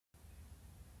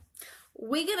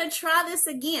we're going to try this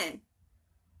again.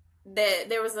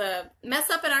 There was a mess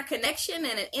up in our connection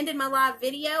and it ended my live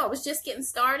video. I was just getting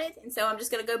started, and so I'm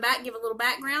just going to go back, give a little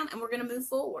background, and we're going to move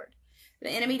forward. The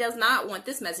enemy does not want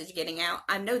this message getting out.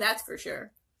 I know that's for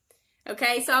sure.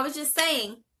 Okay, so I was just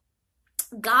saying,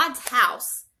 God's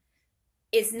house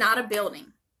is not a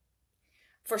building.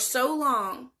 For so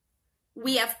long,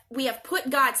 we have put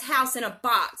God's house in a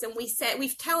box, and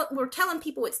we're telling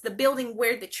people it's the building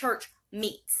where the church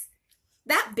meets.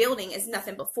 That building is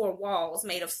nothing but four walls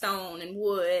made of stone and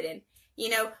wood, and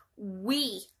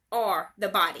we are the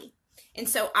body. And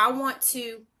so I want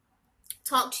to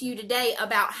talk to you today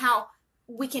about how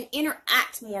we can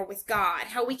interact more with God,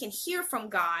 how we can hear from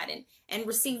God and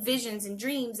receive visions and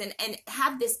dreams and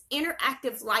have this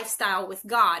interactive lifestyle with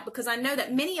God, because I know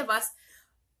that many of us,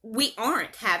 we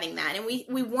aren't having that, and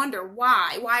we wonder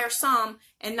why. Why are some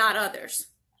and not others?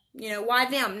 Why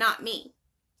them, not me?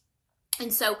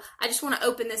 And so I just want to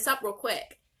open this up real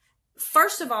quick.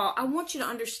 First of all, I want you to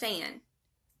understand,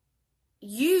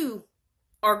 you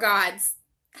are God's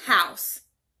house.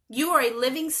 You are a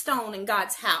living stone in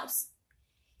God's house.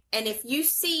 And if you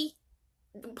see,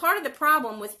 part of the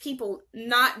problem with people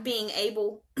not being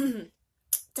able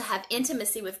to have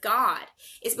intimacy with God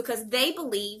is because they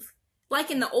believe, like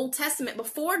in the Old Testament,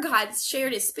 before God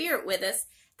shared his spirit with us,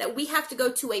 that we have to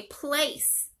go to a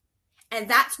place, and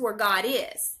that's where God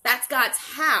is. That's God's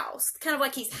house. Kind of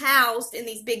like he's housed in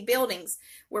these big buildings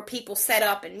where people set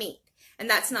up and meet. And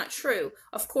that's not true.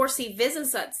 Of course, he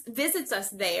visits us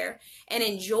there and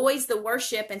enjoys the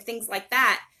worship and things like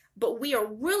that. But we are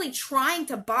really trying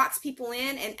to box people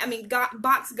in,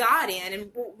 box God in. And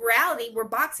in reality, we're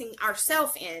boxing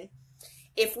ourselves in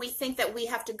if we think that we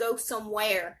have to go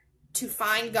somewhere to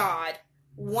find God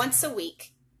once a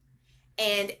week.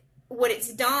 And what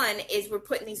it's done is we're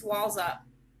putting these walls up,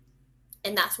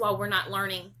 and that's why we're not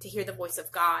learning to hear the voice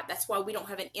of God. That's why we don't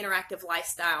have an interactive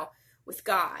lifestyle with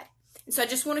God. And so I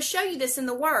just want to show you this in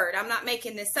the Word. I'm not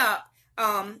making this up.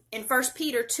 In 1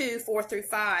 Peter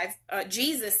 2:4-5,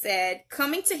 Jesus said,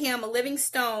 coming to him a living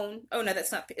stone. Oh, no,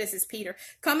 this is Peter.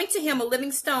 Coming to him a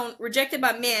living stone, rejected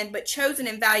by men, but chosen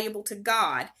and valuable to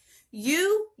God.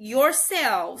 You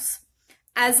yourselves,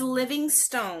 as living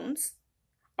stones,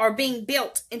 are being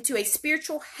built into a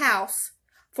spiritual house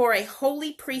for a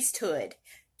holy priesthood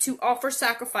to offer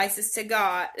sacrifices to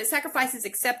God, sacrifices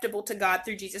acceptable to God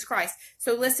through Jesus Christ.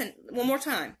 So listen, one more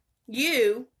time.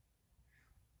 You,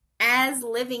 as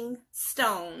living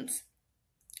stones,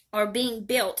 are being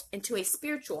built into a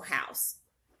spiritual house.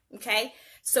 Okay?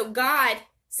 So God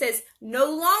says, no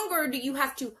longer do you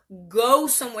have to go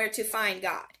somewhere to find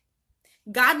God.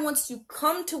 God wants to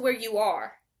come to where you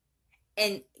are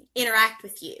and interact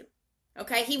with you.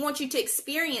 Okay? He wants you to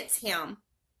experience him.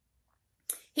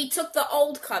 He took the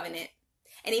old covenant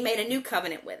and he made a new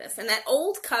covenant with us. And that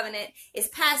old covenant is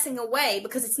passing away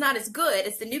because it's not as good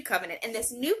as the new covenant. And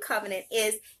this new covenant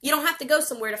is, you don't have to go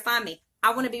somewhere to find me.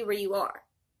 I want to be where you are.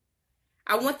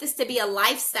 I want this to be a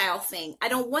lifestyle thing. I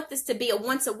don't want this to be a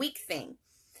once a week thing.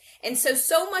 And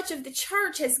so much of the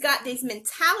church has got these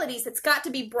mentalities that's got to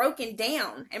be broken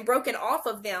down and broken off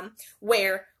of them,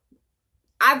 where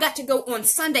I've got to go on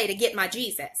Sunday to get my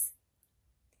Jesus.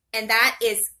 And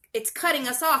it's cutting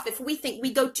us off if we think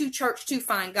we go to church to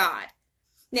find God.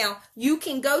 Now, you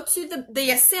can go to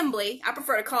the assembly. I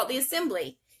prefer to call it the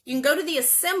assembly. You can go to the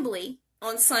assembly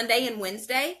on Sunday and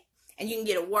Wednesday, and you can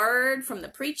get a word from the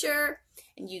preacher,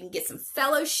 and you can get some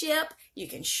fellowship. You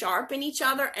can sharpen each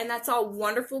other, and that's all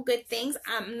wonderful, good things.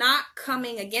 I'm not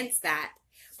coming against that.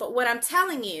 But what I'm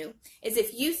telling you is,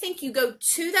 if you think you go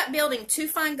to that building to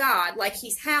find God, like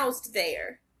he's housed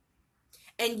there,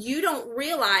 and you don't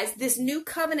realize this new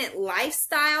covenant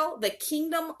lifestyle, the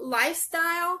kingdom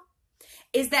lifestyle,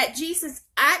 is that Jesus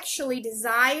actually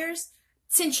desires,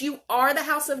 since you are the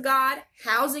house of God,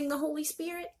 housing the Holy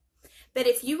Spirit, that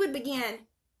if you would begin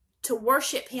to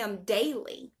worship him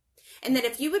daily, and that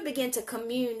if you would begin to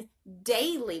commune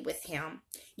daily with him,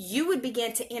 he would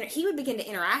begin to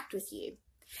interact with you.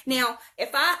 Now,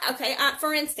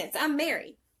 for instance, I'm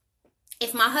married.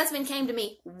 If my husband came to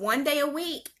me one day a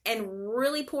week and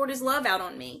really poured his love out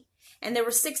on me, and there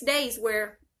were 6 days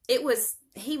where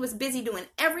he was busy doing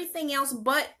everything else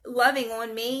but loving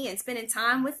on me and spending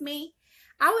time with me,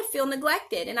 I would feel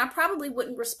neglected, and I probably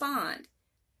wouldn't respond.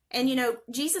 And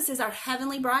Jesus is our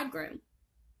heavenly bridegroom,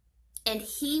 and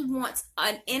he wants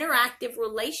an interactive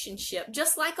relationship,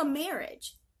 just like a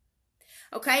marriage.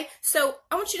 Okay, so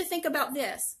I want you to think about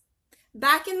this.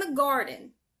 Back in the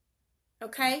garden,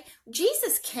 okay,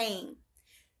 Jesus came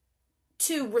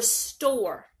to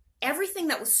restore everything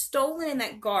that was stolen in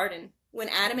that garden when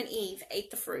Adam and Eve ate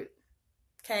the fruit.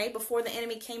 okay, before the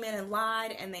enemy came in and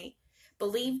lied and they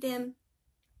believed him,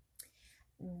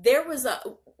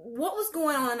 what was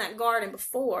going on in that garden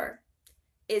before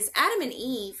is Adam and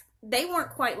Eve, they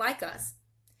weren't quite like us.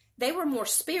 They were more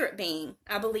spirit being,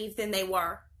 I believe, than they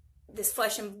were this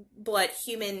flesh and blood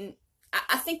human.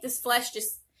 I think this flesh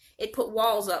it put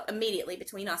walls up immediately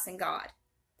between us and God.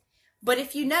 But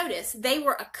if you notice, they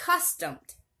were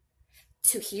accustomed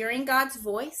to hearing God's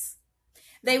voice.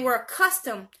 They were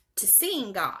accustomed to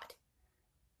seeing God.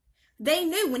 They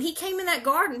knew when he came in that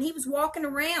garden, he was walking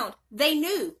around. They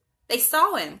knew. They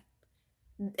saw him.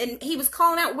 And he was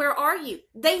calling out, "Where are you?"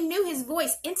 They knew his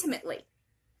voice intimately.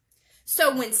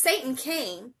 So when Satan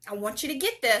came, I want you to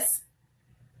get this.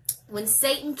 When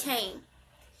Satan came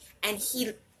and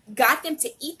he got them to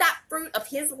eat that fruit of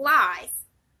his lies,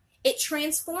 it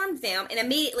transformed them, and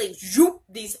immediately, zoop,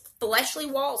 these fleshly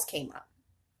walls came up.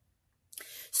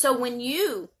 So when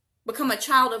you become a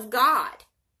child of God,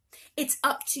 it's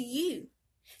up to you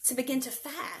to begin to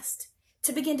fast,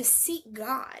 to begin to seek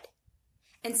God,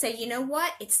 and say, you know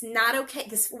what? It's not okay.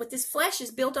 What this flesh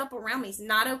is built up around me is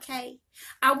not okay.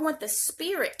 I want the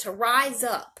spirit to rise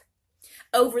up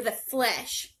over the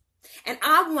flesh. And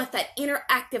I want that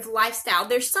interactive lifestyle.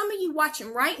 There's some of you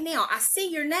watching right now. I see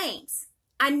your names.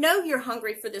 I know you're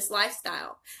hungry for this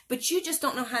lifestyle, but you just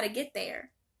don't know how to get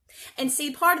there. And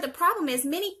see, part of the problem is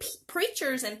many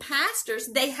preachers and pastors,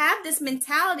 they have this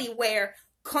mentality where,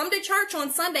 come to church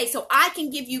on Sunday so I can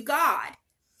give you God.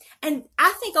 And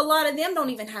I think a lot of them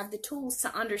don't even have the tools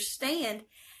to understand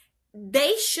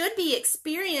they should be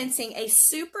experiencing a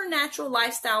supernatural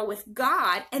lifestyle with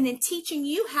God and then teaching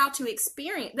you how to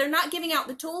experience. They're not giving out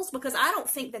the tools because I don't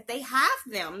think that they have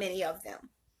them, many of them.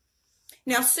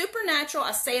 Now, supernatural,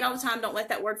 I say it all the time, don't let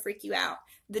that word freak you out.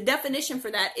 The definition for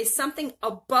that is something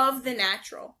above the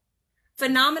natural.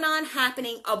 Phenomenon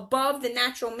happening above the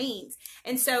natural means.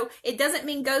 And so it doesn't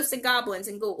mean ghosts and goblins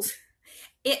and ghouls.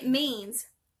 It means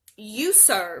you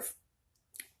serve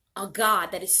a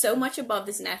God that is so much above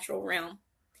this natural realm.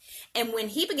 And when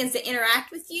he begins to interact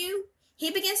with you,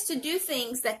 he begins to do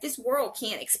things that this world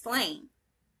can't explain.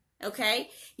 Okay?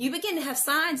 You begin to have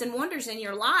signs and wonders in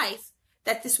your life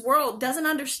that this world doesn't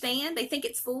understand. They think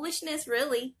it's foolishness,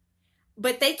 really.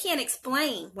 But they can't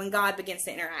explain when God begins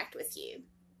to interact with you.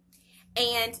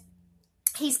 And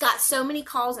he's got so many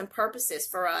calls and purposes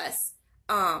for us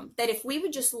that if we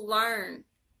would just learn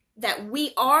that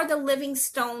we are the living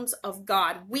stones of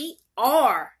God. We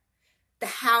are the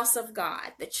house of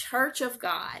God, the church of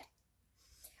God.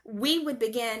 We would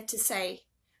begin to say,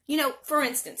 for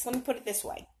instance, let me put it this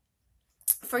way.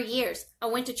 For years, I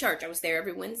went to church. I was there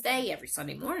every Wednesday, every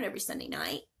Sunday morning, every Sunday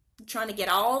night, trying to get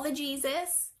all the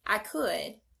Jesus I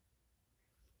could.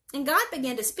 And God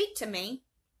began to speak to me,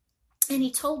 and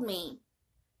he told me,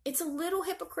 it's a little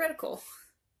hypocritical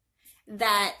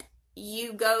that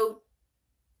you go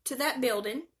to that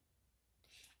building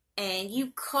and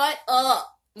you cut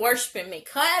up worshiping me.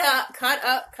 Cut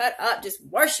up, just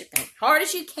worshiping hard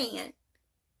as you can.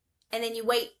 And then you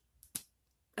wait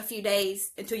a few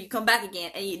days until you come back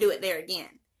again and you do it there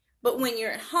again. But when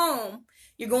you're at home,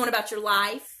 you're going about your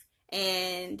life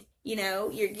and,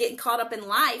 you're getting caught up in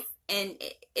life, and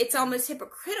it's almost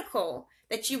hypocritical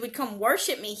that you would come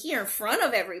worship me here in front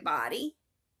of everybody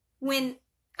when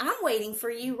I'm waiting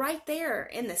for you right there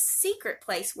in the secret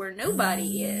place where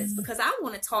nobody is, because I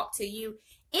want to talk to you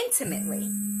intimately.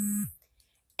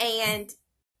 And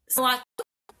so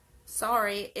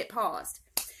it paused.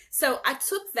 So I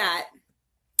took that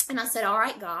and I said, all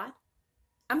right, God,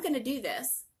 I'm going to do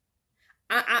this.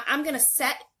 I'm going to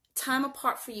set time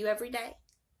apart for you every day.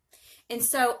 And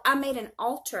so I made an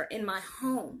altar in my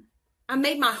home. I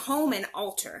made my home an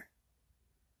altar.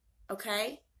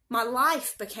 Okay? My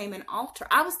life became an altar.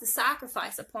 I was the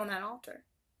sacrifice upon that altar.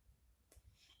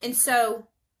 And so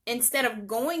instead of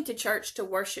going to church to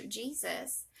worship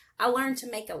Jesus, I learned to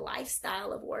make a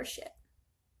lifestyle of worship.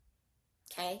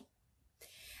 Okay?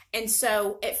 And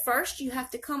so at first you have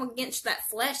to come against that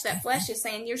flesh. That flesh is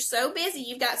saying, you're so busy,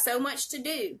 you've got so much to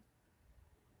do.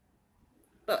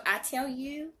 But I tell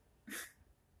you,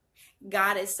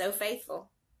 God is so faithful.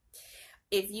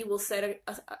 If you will set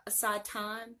aside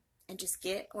time and just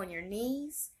get on your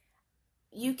knees,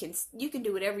 you can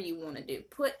do whatever you want to do.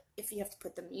 If you have to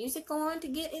put the music on to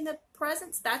get in the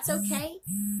presence, that's okay.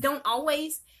 Don't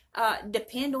always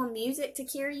depend on music to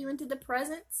carry you into the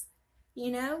presence.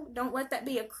 Don't let that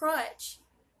be a crutch,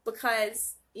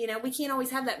 because we can't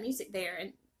always have that music there.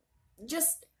 And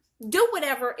just do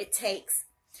whatever it takes.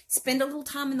 Spend a little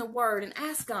time in the Word and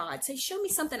ask God. Say, show me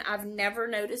something I've never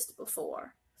noticed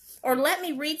before. Or let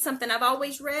me read something I've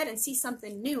always read and see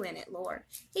something new in it, Lord.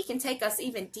 He can take us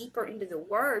even deeper into the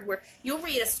Word, where you'll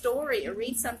read a story or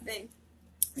read something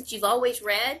that you've always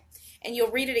read, and you'll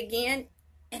read it again,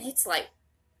 and it's like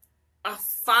a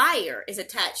fire is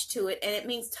attached to it, and it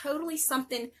means totally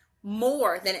something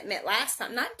more than it meant last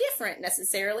time. Not different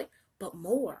necessarily, but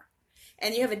more.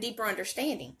 And you have a deeper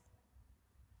understanding.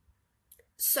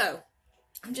 So,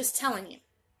 I'm just telling you,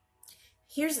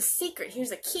 here's a secret,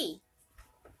 here's a key.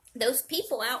 Those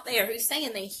people out there who's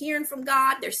saying they're hearing from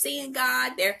God, they're seeing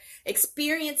God, they're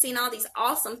experiencing all these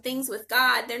awesome things with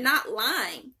God, they're not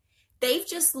lying. They've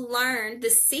just learned the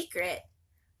secret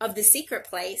of the secret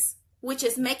place, which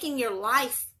is making your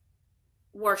life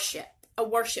worship, a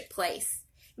worship place.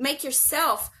 Make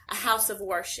yourself a house of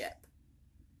worship.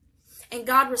 And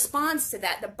God responds to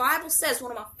that. The Bible says,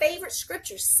 one of my favorite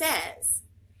scriptures says,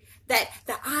 that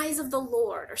the eyes of the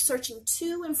Lord are searching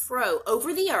to and fro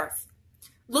over the earth,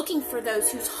 looking for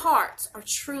those whose hearts are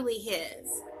truly His.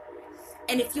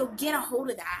 And if you'll get a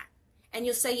hold of that, and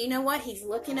you'll say, you know what, He's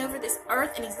looking over this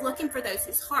earth, and He's looking for those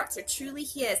whose hearts are truly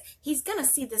His, He's going to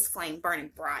see this flame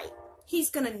burning bright. He's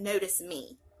going to notice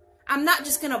me. I'm not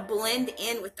just going to blend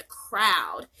in with the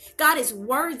crowd. God is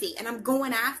worthy, and I'm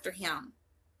going after Him.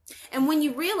 And when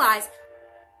you realize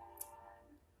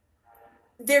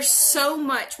there's so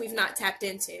much we've not tapped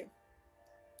into,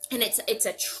 and it's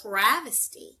a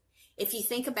travesty, if you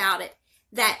think about it,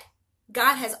 that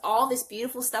God has all this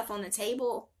beautiful stuff on the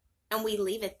table, and we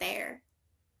leave it there,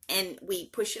 and we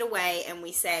push it away, and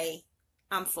we say,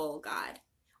 I'm full, God.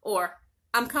 Or,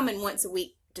 I'm coming once a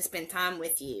week to spend time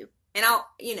with you. And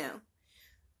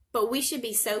but we should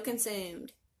be so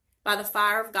consumed by the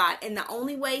fire of God. And the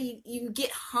only way you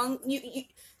get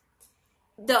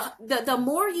the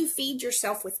more you feed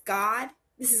yourself with God,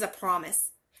 this is a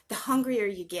promise, the hungrier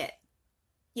you get.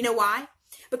 You know why?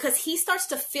 Because He starts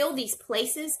to fill these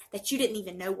places that you didn't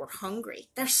even know were hungry.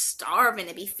 They're starving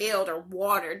to be filled or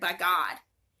watered by God.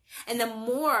 And the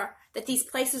more that these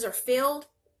places are filled,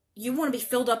 you want to be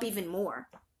filled up even more.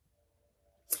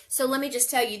 So let me just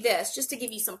tell you this, just to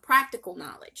give you some practical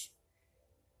knowledge.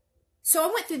 So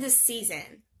I went through this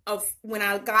season of when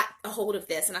I got a hold of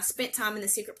this, and I spent time in the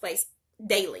secret place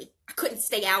daily. I couldn't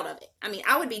stay out of it. I mean,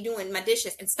 I would be doing my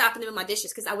dishes and stopping doing my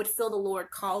dishes because I would feel the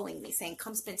Lord calling me, saying,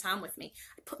 come spend time with me.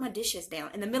 I'd put my dishes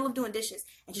down in the middle of doing dishes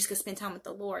and just go spend time with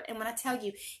the Lord. And when I tell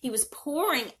you, He was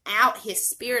pouring out His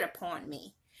Spirit upon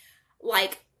me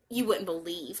like you wouldn't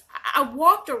believe. I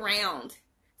walked around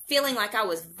feeling like I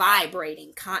was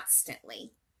vibrating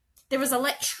constantly. There was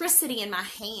electricity in my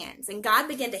hands, and God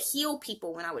began to heal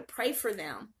people when I would pray for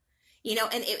them.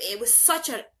 And it was such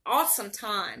an awesome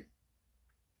time.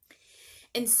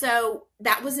 And so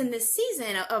that was in this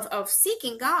season of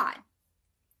seeking God.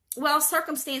 Well,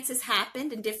 circumstances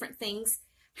happened and different things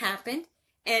happened.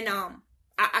 And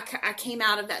I came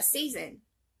out of that season.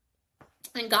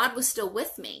 And God was still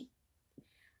with me.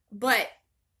 But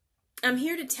I'm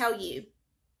here to tell you,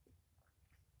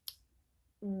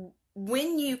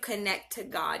 when you connect to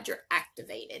God, you're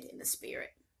activated in the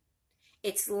Spirit.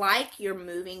 It's like you're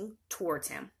moving towards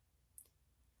Him.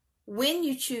 When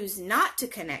you choose not to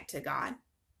connect to God,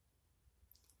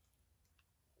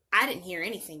 I didn't hear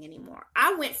anything anymore.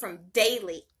 I went from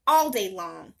daily, all day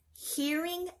long,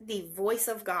 hearing the voice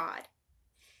of God,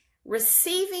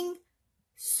 receiving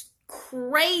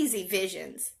crazy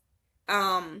visions,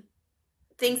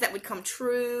 things that would come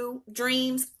true,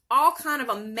 dreams, all kind of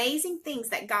amazing things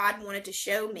that God wanted to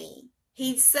show me.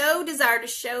 He so desired to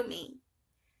show me,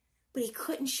 but He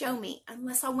couldn't show me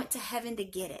unless I went to heaven to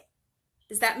get it.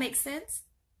 Does that make sense?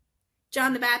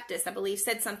 John the Baptist, I believe,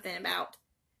 said something about,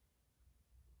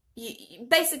 you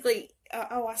basically,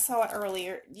 I saw it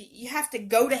earlier, you have to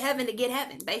go to heaven to get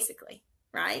heaven, basically,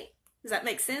 right? Does that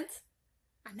make sense?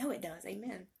 I know it does,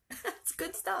 amen. It's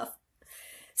good stuff.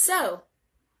 So,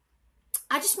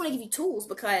 I just want to give you tools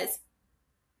because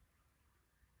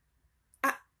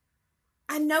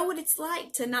I know what it's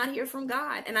like to not hear from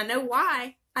God, and I know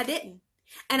why I didn't.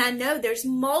 And I know there's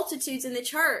multitudes in the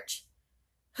church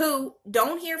who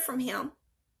don't hear from Him.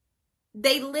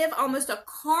 They live almost a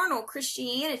carnal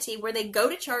Christianity where they go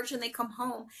to church and they come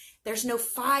home. There's no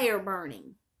fire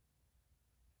burning.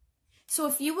 So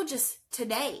if you will just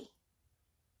today,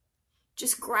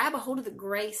 just grab a hold of the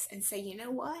grace and say, you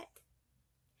know what?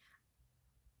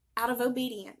 Out of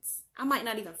obedience, I might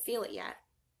not even feel it yet.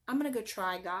 I'm going to go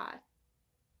try God.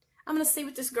 I'm going to see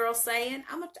what this girl's saying.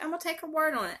 I'm going to take her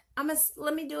word on it.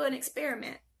 Let me do an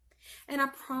experiment. And I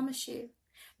promise you,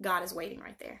 God is waiting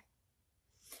right there.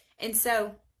 And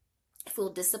so, if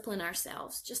we'll discipline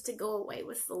ourselves just to go away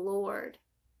with the Lord.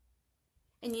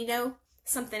 And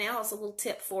Something else, a little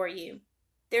tip for you.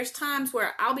 There's times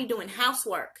where I'll be doing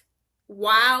housework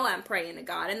while I'm praying to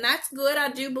God. And that's good. I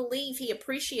do believe he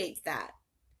appreciates that.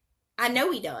 I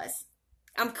know he does.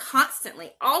 I'm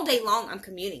constantly, all day long, I'm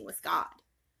communing with God.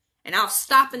 And I'll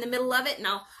stop in the middle of it and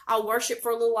I'll worship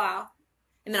for a little while.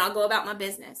 And then I'll go about my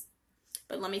business.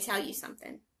 But let me tell you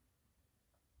something.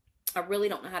 I really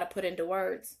don't know how to put into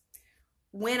words.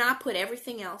 When I put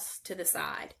everything else to the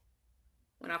side,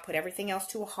 when I put everything else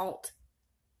to a halt,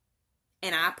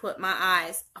 and I put my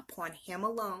eyes upon him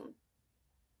alone,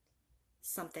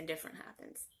 something different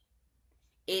happens.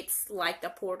 It's like the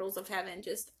portals of heaven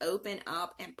just open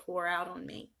up and pour out on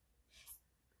me.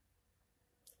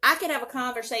 I could have a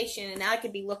conversation and I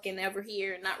could be looking over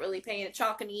here and not really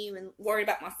talking to you and worried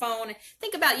about my phone. And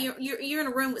think about you're in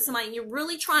a room with somebody and you're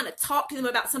really trying to talk to them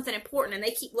about something important and they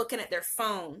keep looking at their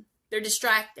phone. They're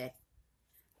distracted.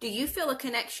 Do you feel a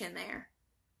connection there?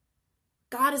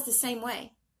 God is the same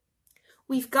way.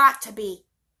 We've got to be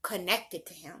connected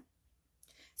to him.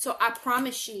 So I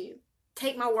promise you,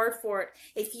 take my word for it,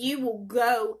 if you will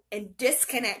go and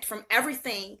disconnect from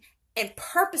everything and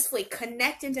purposefully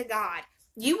connect into God,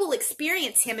 you will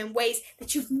experience him in ways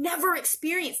that you've never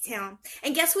experienced him.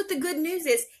 And guess what the good news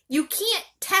is? You can't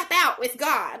tap out with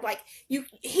God.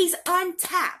 He's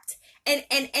untapped and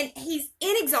he's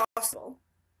inexhaustible.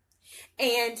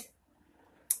 And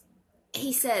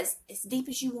he says, as deep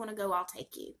as you want to go, I'll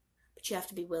take you. But you have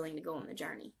to be willing to go on the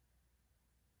journey.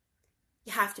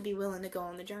 You have to be willing to go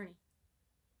on the journey.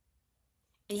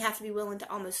 And you have to be willing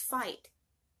to almost fight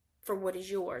for what is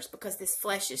yours, because this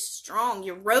flesh is strong.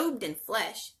 You're robed in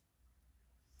flesh.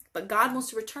 But God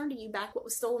wants to return to you back what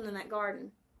was stolen in that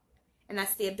garden. And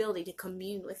that's the ability to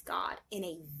commune with God in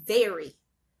a very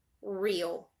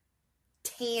real,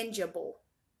 tangible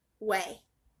way.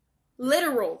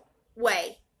 Literal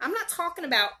way. I'm not talking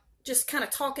about just kind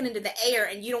of talking into the air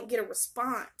and you don't get a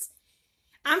response.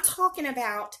 I'm talking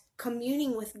about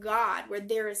communing with God where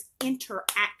there is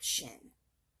interaction.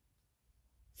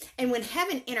 And when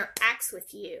heaven interacts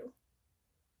with you,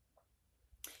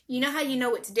 you know how you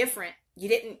know it's different? You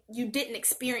didn't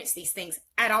experience these things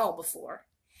at all before.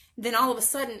 Then all of a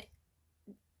sudden,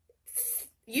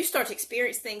 you start to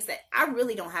experience things that I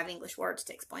really don't have English words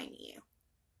to explain to you.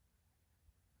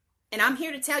 And I'm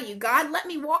here to tell you, God let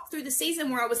me walk through the season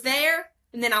where I was there,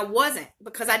 and then I wasn't,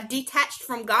 because I detached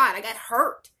from God. I got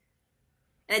hurt.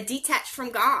 And I detached from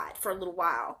God for a little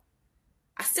while.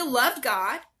 I still loved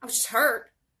God. I was just hurt.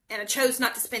 And I chose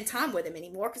not to spend time with him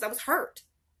anymore because I was hurt.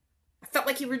 I felt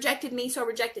like he rejected me, so I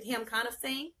rejected him, kind of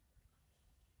thing.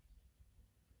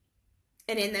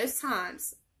 And in those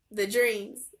times, the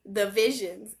dreams, the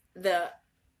visions, the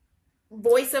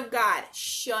voice of God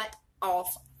shut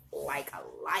off like a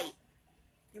light.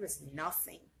 There was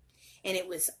nothing. And it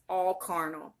was all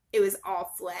carnal. It was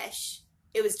all flesh.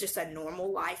 It was just a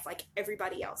normal life like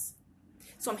everybody else.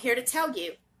 So I'm here to tell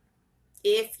you,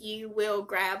 if you will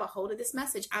grab a hold of this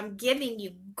message, I'm giving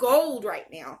you gold right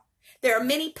now. There are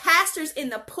many pastors in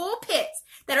the pulpits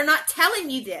that are not telling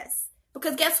you this.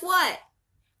 Because guess what?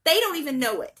 They don't even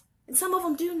know it. And some of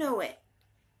them do know it.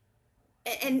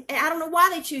 And I don't know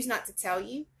why they choose not to tell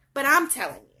you. But I'm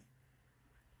telling you.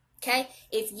 Okay?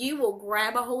 If you will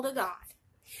grab a hold of God.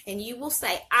 And you will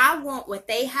say, I want what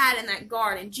they had in that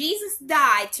garden. Jesus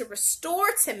died to restore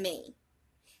to me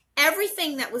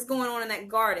everything that was going on in that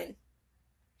garden.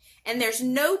 And there's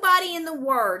nobody in the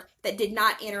Word that did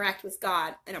not interact with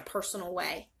God in a personal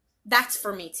way. That's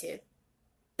for me too.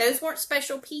 Those weren't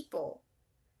special people.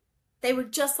 They were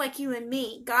just like you and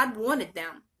me. God wanted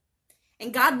them.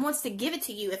 And God wants to give it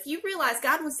to you. If you realize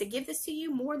God wants to give this to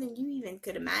you more than you even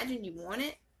could imagine you want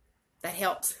it, that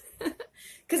helps.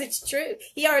 Because it's true.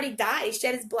 He already died. He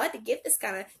shed his blood to get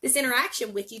this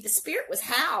interaction with you. The Spirit was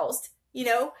housed,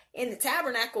 in the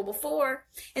tabernacle before.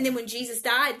 And then when Jesus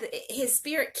died, his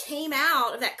Spirit came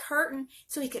out of that curtain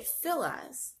so he could fill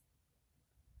us.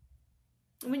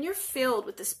 And when you're filled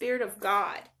with the Spirit of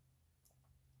God,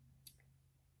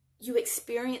 you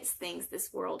experience things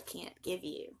this world can't give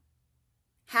you.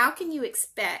 How can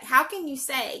you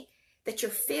say that you're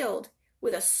filled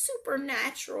with a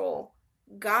supernatural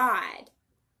God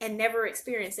and never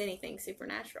experience anything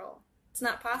supernatural? It's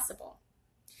not possible.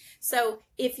 So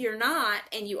if you're not,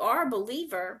 and you are a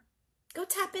believer, go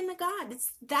tap into God.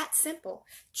 It's that simple.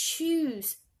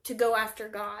 Choose to go after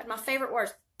God. My favorite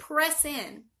words, press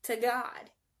in to God.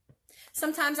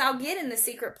 Sometimes I'll get in the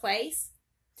secret place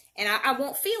and I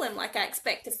won't feel him like I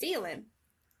expect to feel him.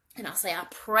 And I'll say, I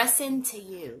press into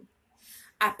you.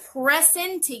 I press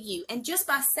into you. And just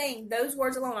by saying those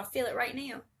words alone, I feel it right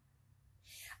now.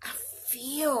 I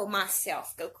feel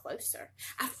myself go closer.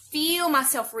 I feel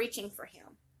myself reaching for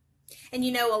him. And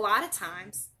you know, a lot of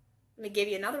times, let me give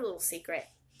you another little secret.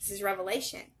 This is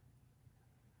revelation.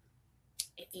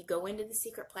 If you go into the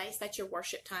secret place, that's your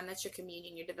worship time, that's your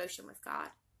communion, your devotion with God,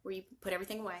 where you put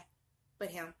everything away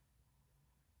but him.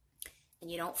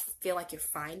 And you don't feel like you're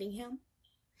finding him,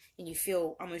 and you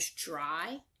feel almost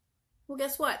dry. Well,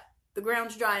 guess what? The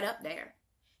ground's dried up there.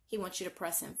 He wants you to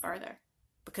press in further.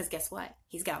 Because guess what?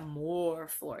 He's got more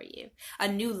for you. A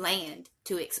new land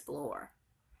to explore.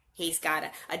 He's got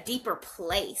a deeper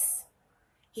place.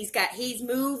 He's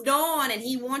moved on, and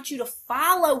he wants you to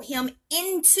follow him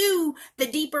into the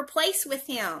deeper place with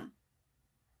him.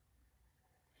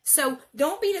 So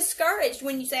don't be discouraged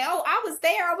when you say, oh, I was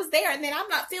there, and then I'm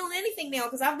not feeling anything now,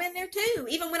 because I've been there too.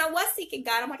 Even when I was seeking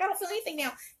God, I'm like, I don't feel anything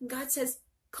now. And God says,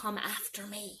 come after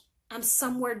me. I'm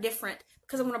somewhere different,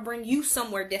 because I want to bring you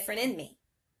somewhere different in me.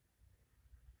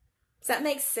 Does that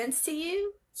make sense to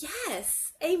you?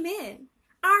 Yes. Amen.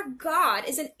 Our God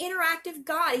is an interactive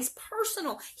God. He's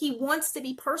personal. He wants to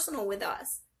be personal with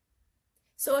us.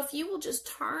 So if you will just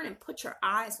turn and put your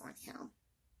eyes on him,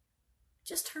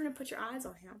 just turn and put your eyes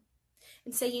on him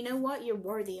and say, you know what? You're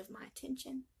worthy of my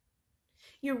attention.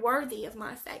 You're worthy of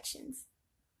my affections.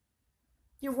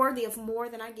 You're worthy of more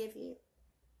than I give you.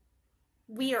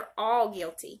 We are all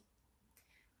guilty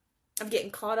of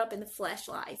getting caught up in the flesh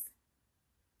life,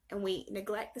 and we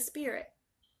neglect the spirit.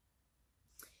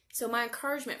 So my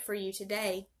encouragement for you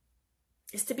today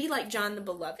is to be like John the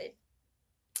Beloved.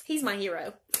 He's my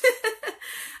hero.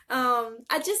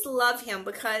 I just love him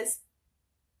because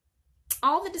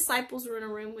all the disciples were in a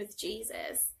room with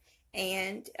Jesus.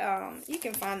 And you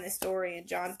can find this story in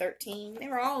John 13. They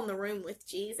were all in the room with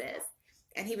Jesus.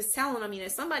 And he was telling them, you know,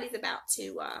 somebody's about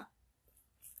to,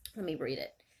 let me read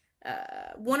it.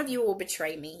 One of you will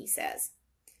betray me, he says.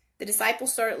 The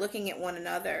disciples started looking at one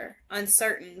another,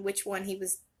 uncertain which one he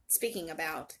was speaking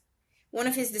about. One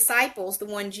of his disciples, the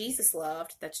one Jesus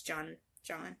loved, that's John,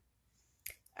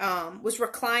 was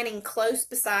reclining close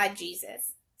beside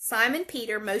Jesus. Simon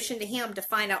Peter motioned to him to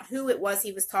find out who it was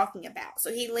he was talking about.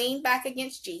 So he leaned back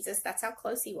against Jesus, that's how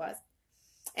close he was,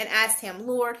 and asked him,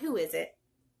 Lord, who is it?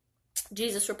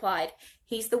 Jesus replied,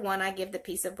 he's the one I give the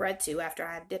piece of bread to after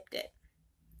I have dipped it.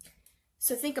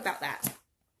 So think about that.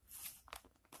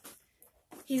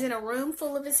 He's in a room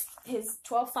full of his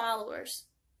 12 followers.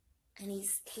 And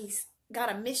he's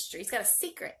got a mystery. He's got a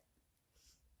secret.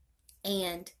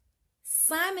 And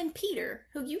Simon Peter,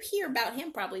 who you hear about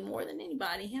him probably more than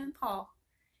anybody, him and Paul.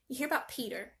 You hear about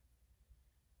Peter.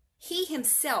 He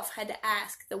himself had to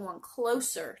ask the one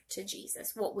closer to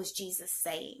Jesus, what was Jesus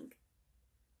saying?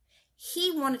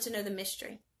 He wanted to know the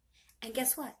mystery. And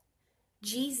guess what?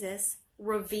 Jesus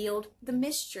revealed the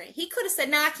mystery. He could have said,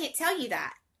 no, I can't tell you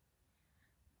that.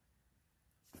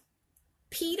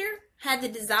 Peter had the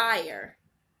desire.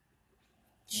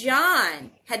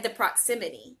 John had the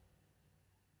proximity.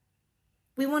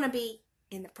 We want to be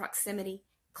in the proximity,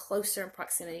 closer in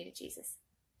proximity to Jesus.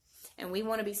 And we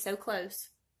want to be so close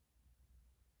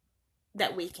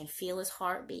that we can feel his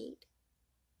heartbeat,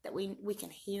 that we can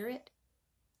hear it,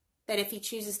 that if he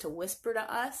chooses to whisper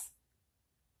to us,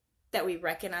 that we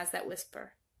recognize that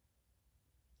whisper.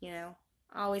 You know,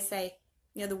 I always say,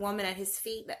 you know, the woman at his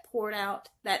feet that poured out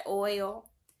that oil,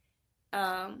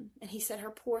 and he said her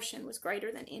portion was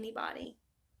greater than anybody.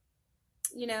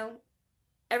 You know,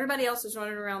 everybody else was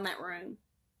running around that room,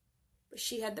 but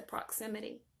she had the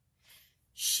proximity.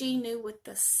 She knew with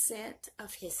the scent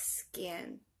of his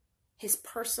skin, his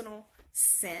personal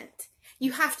scent.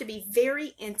 You have to be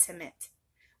very intimate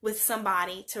with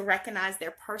somebody to recognize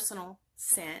their personal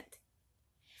scent.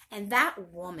 And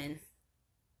that woman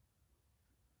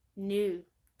knew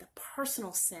the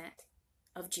personal scent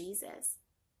of Jesus.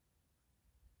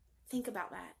 Think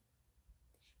about that.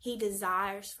 He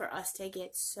desires for us to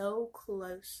get so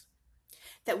close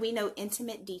that we know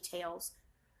intimate details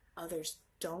others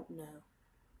don't know.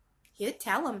 He'd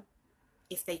tell them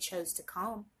if they chose to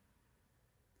come.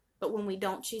 But when we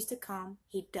don't choose to come,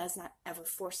 he does not ever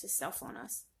force himself on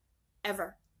us.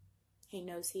 Ever. He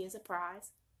knows he is a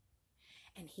prize.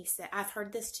 And he said, I've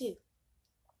heard this too.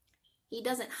 He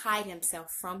doesn't hide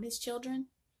himself from his children.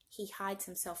 He hides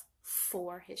himself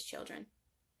for his children.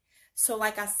 So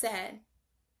like I said,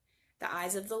 the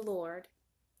eyes of the Lord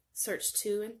search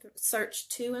to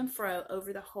and fro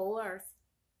over the whole earth,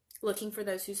 looking for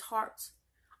those whose hearts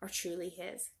are truly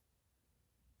his.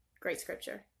 Great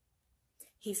scripture.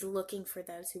 He's looking for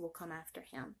those who will come after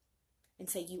him and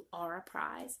say, you are a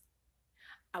prize.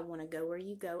 I want to go where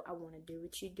you go. I want to do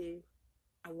what you do.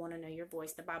 I want to know your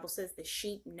voice. The Bible says the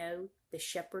sheep know the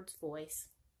shepherd's voice.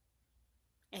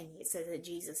 And it says that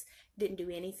Jesus didn't do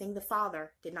anything the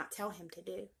Father did not tell him to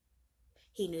do.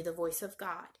 He knew the voice of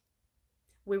God.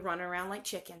 We run around like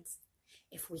chickens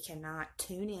if we cannot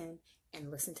tune in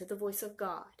and listen to the voice of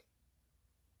God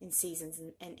in seasons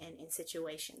and in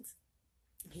situations.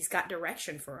 He's got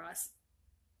direction for us.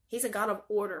 He's a God of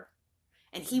order.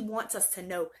 And he wants us to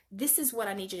know, this is what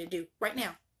I need you to do right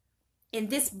now. In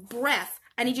this breath,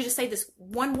 I need you to say this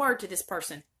one word to this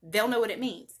person. They'll know what it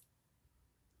means.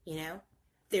 You know,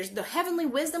 there's the heavenly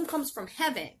wisdom comes from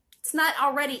heaven. It's not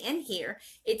already in here.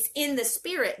 It's in the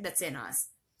spirit that's in us.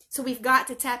 So we've got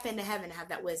to tap into heaven to have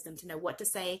that wisdom, to know what to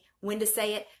say, when to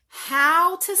say it,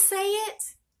 how to say it.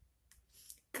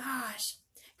 Gosh,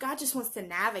 God just wants to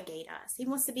navigate us. He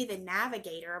wants to be the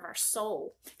navigator of our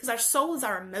soul, because our soul is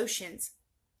our emotions.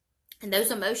 And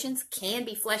those emotions can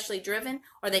be fleshly driven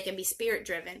or they can be spirit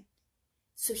driven.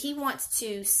 So he wants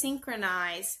to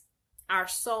synchronize our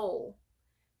soul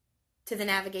to the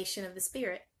navigation of the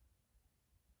spirit.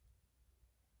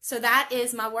 So that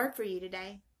is my word for you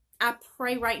today. I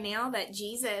pray right now that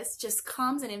Jesus just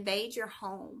comes and invades your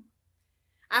home.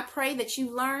 I pray that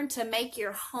you learn to make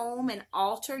your home an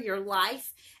altar, your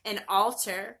life an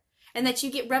altar, and that you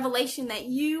get revelation that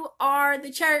you are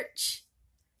the church,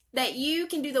 that you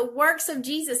can do the works of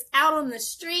Jesus out on the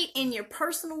street, in your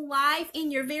personal life, in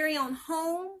your very own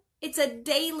home. It's a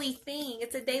daily thing.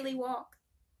 It's a daily walk.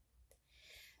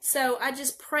 So I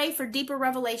just pray for deeper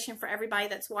revelation for everybody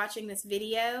that's watching this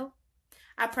video.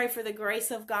 I pray for the grace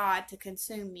of God to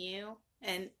consume you,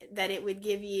 and that it would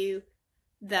give you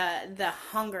the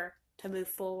hunger to move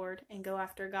forward and go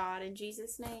after God in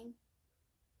Jesus' name.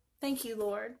 Thank you,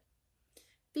 Lord.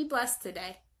 Be blessed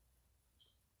today.